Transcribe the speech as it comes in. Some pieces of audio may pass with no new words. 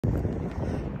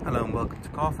Hello and welcome to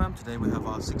Car Firm. Today we have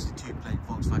our 62 plate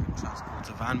Volkswagen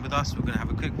Transporter van with us. We're going to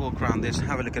have a quick walk around this,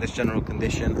 have a look at its general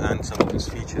condition and some of its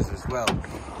features as well.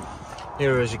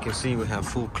 Here, as you can see, we have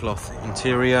full cloth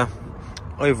interior.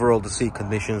 Overall the seat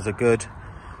conditions are good.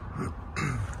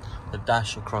 The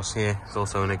dash across here is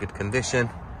also in a good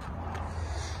condition.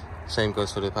 Same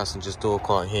goes for the passenger's door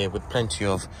quite here, with plenty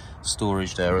of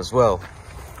storage there as well.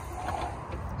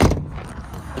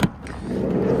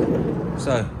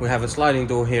 So we have a sliding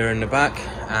door here in the back,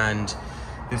 and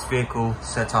this vehicle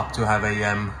set up to have a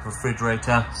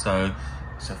refrigerator, so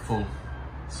it's a full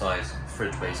size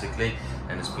fridge basically,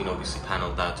 and it's been obviously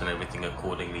panelled out and everything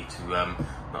accordingly to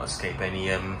not escape any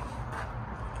of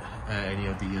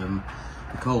the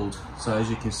cold. So as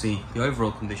you can see, the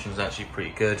overall condition is actually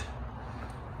pretty good.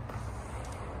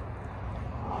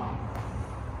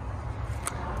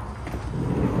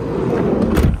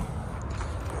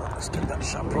 Let's get that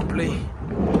shut properly.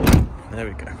 There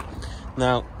we go.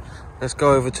 Now let's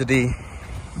go over to the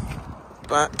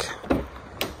back.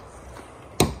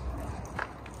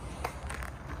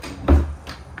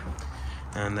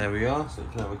 And there we are, so we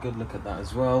can have a good look at that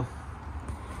as well.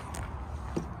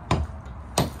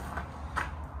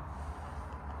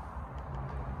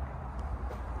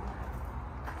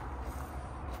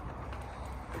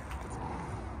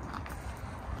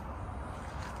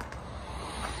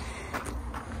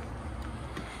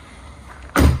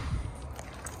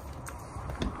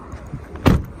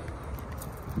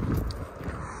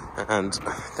 And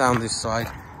down this side,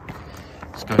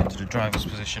 let's go into the driver's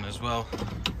position as well.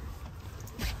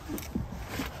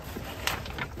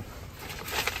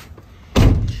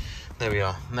 There we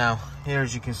are. Now here,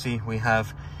 as you can see, we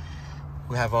have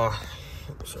our